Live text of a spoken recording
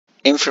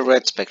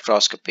Infrared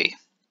spectroscopy.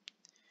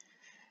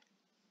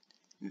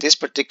 This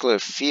particular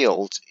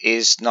field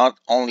is not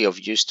only of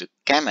use to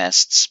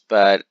chemists,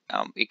 but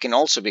it can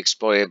also be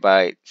explored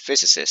by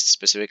physicists,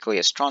 specifically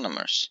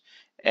astronomers.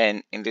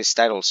 And in this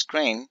title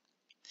screen,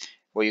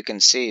 what you can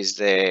see is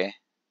the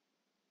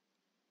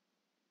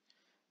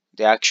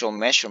actual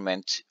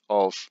measurement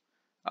of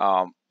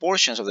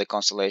portions of the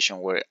constellation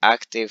where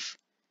active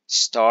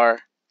star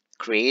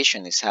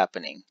creation is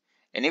happening.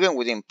 And even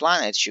within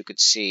planets, you could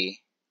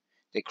see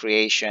the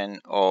creation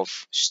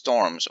of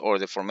storms or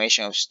the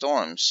formation of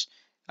storms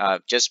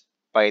just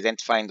by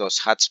identifying those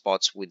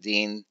hotspots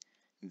within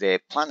the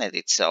planet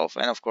itself.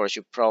 And of course,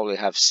 you probably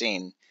have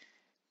seen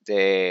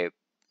the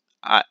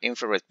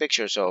infrared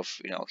pictures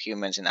of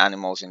humans and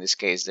animals. In this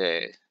case,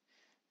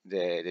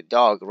 the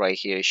dog right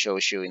here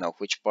shows you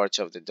which parts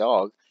of the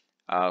dog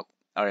uh,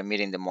 are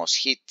emitting the most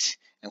heat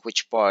and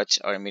which parts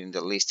are emitting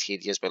the least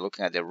heat just by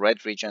looking at the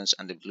red regions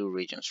and the blue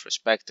regions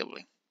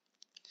respectively.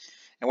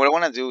 And what I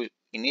want to do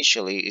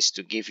initially is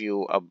to give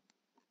you a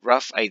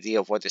rough idea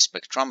of what the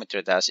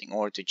spectrometer does in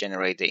order to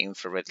generate the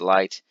infrared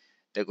light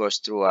that goes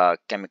through a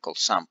chemical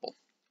sample.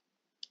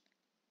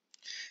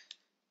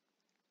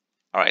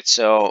 Alright,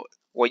 so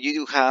what you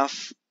do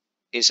have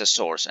is a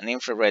source, an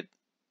infrared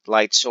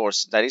light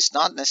source that is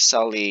not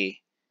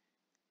necessarily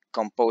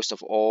composed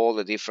of all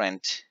the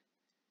different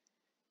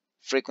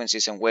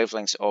frequencies and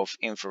wavelengths of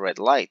infrared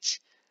light.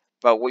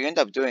 But what you end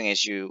up doing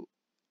is you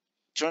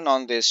turn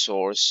on this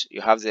source,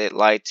 you have the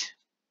light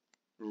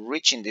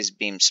reaching this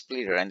beam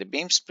splitter, and the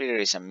beam splitter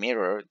is a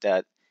mirror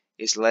that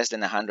is less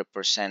than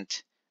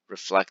 100%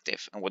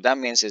 reflective. And what that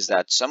means is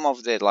that some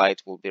of the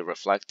light will be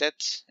reflected,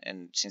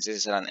 and since this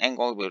is at an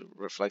angle, will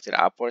reflect it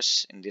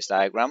upwards in this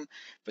diagram,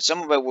 but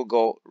some of it will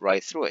go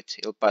right through it.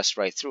 It'll pass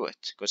right through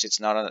it because it's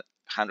not a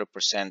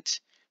 100%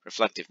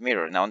 reflective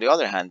mirror. Now on the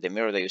other hand, the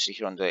mirror that you see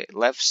here on the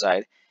left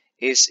side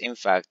is in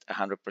fact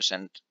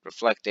 100%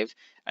 reflective,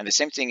 and the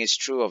same thing is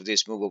true of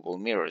these movable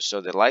mirrors. So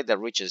the light that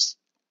reaches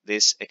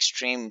this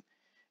extreme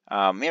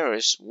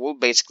mirrors will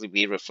basically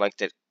be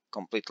reflected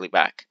completely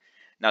back.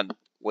 Now,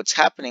 what's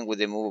happening with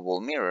the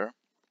movable mirror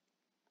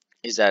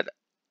is that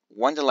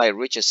when the light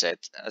reaches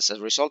it, as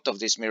a result of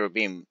this mirror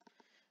beam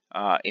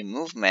in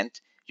movement,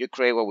 you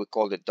create what we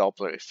call the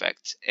Doppler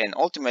effect. And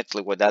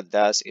ultimately what that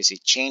does is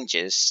it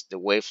changes the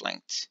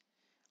wavelength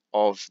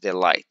of the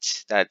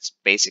light that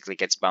basically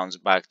gets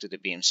bounced back to the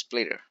beam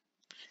splitter.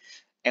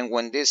 And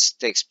when this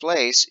takes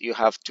place, you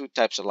have two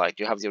types of light.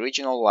 You have the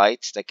original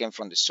light that came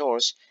from the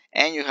source,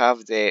 and you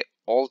have the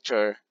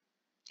altered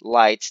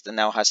light that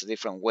now has a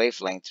different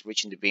wavelength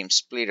reaching the beam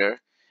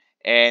splitter,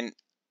 and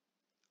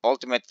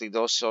ultimately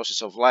those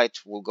sources of light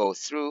will go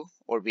through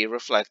or be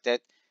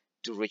reflected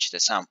to reach the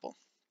sample.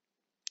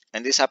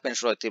 And this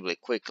happens relatively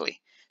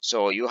quickly.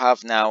 So you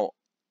have now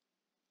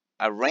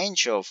a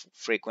range of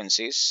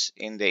frequencies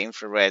in the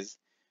infrared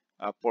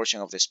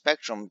portion of the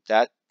spectrum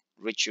that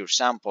reach your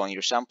sample, and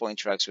your sample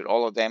interacts with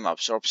all of them,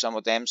 absorbs some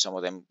of them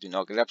do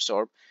not get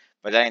absorbed,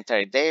 but that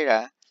entire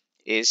data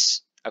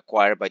is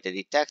acquired by the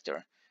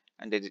detector,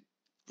 and the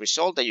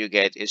result that you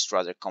get is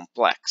rather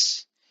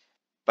complex.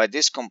 But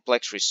this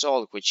complex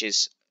result, which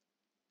is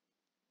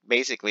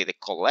basically the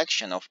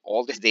collection of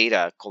all the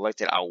data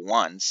collected at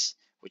once,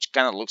 which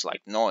kind of looks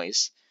like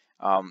noise,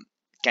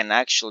 can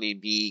actually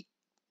be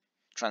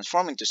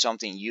transformed into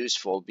something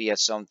useful via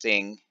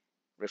something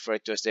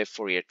referred to as the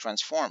Fourier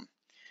transform.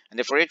 And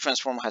the Fourier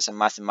transform has a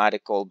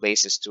mathematical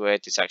basis to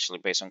it. It's actually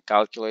based on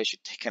calculus. You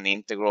take an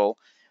integral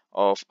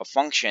of a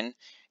function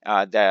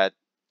that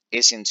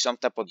is in some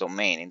type of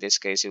domain. In this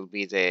case, it will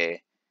be the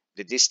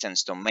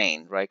distance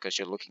domain, right? Because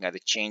you're looking at the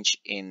change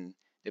in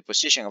the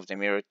position of the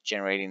mirror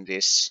generating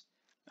this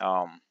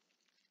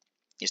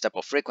type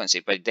of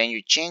frequency. But then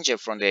you change it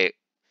from the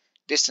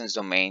distance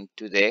domain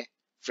to the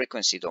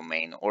frequency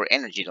domain or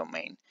energy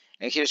domain.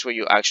 And here's where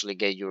you actually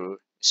get your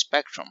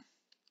spectrum.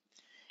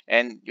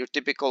 And your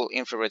typical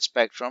infrared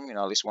spectrum,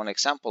 at least one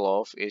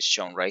example of, is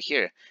shown right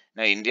here.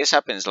 Now, this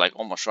happens like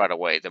almost right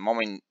away. The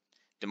moment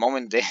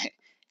the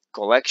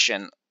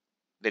collection,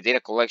 the data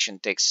collection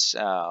takes,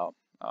 well,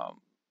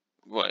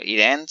 it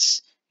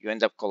ends, you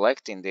end up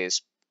collecting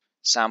this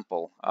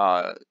sample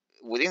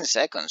within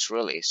seconds,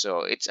 really.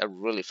 So it's a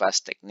really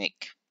fast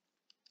technique.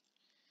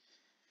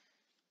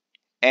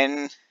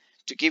 And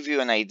to give you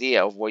an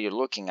idea of what you're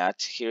looking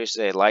at, here's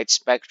the light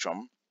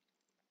spectrum.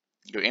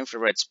 Your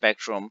infrared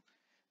spectrum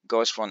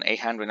goes from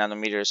 800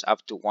 nanometers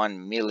up to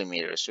 1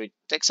 millimeter. So it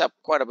takes up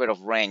quite a bit of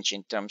range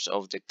in terms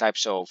of the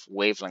types of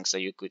wavelengths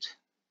that you could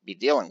be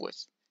dealing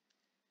with.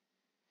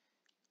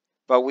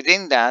 But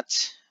within that,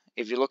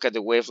 if you look at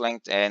the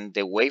wavelength and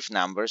the wave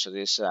number, so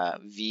this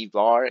V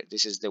bar,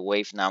 this is the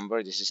wave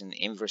number, this is in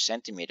inverse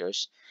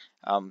centimeters.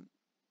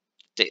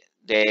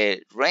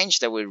 The range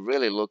that we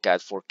really look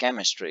at for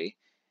chemistry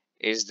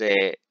is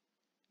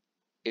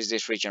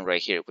this region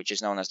right here, which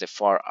is known as the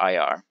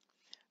FTIR.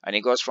 And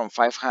it goes from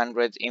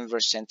 500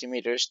 inverse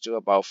centimeters to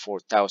about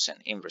 4,000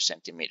 inverse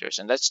centimeters.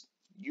 And that's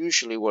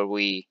usually where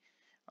we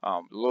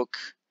look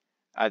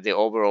at the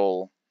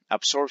overall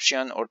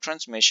absorption or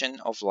transmission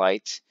of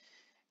light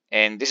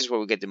And this is where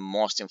we get the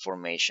most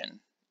information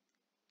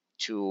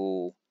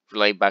to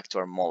relate back to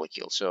our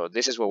molecule. So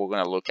this is what we're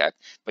going to look at.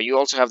 But you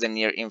also have the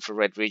near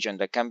infrared region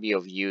that can be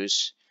of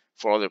use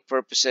for other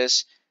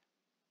purposes.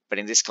 But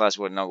in this class,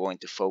 we're not going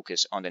to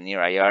focus on the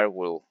near IR.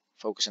 We'll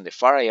focus on the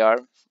far IR,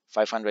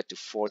 500 to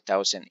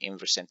 4,000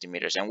 inverse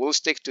centimeters. And we'll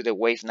stick to the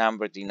wave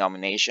number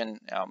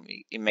denomination.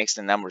 It makes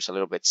the numbers a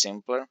little bit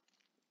simpler.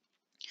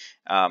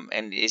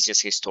 And it's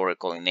just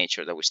historical in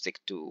nature that we stick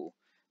to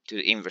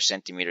the inverse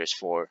centimeters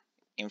for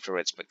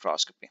infrared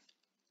spectroscopy.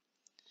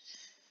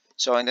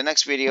 So in the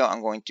next video,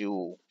 I'm going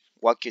to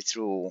walk you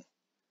through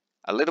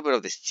a little bit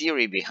of the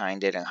theory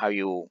behind it and how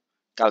you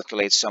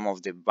calculate some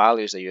of the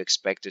values that you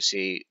expect to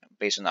see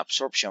based on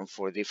absorption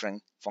for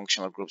different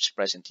functional groups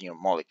present in your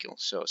molecule.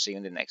 So see you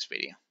in the next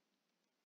video.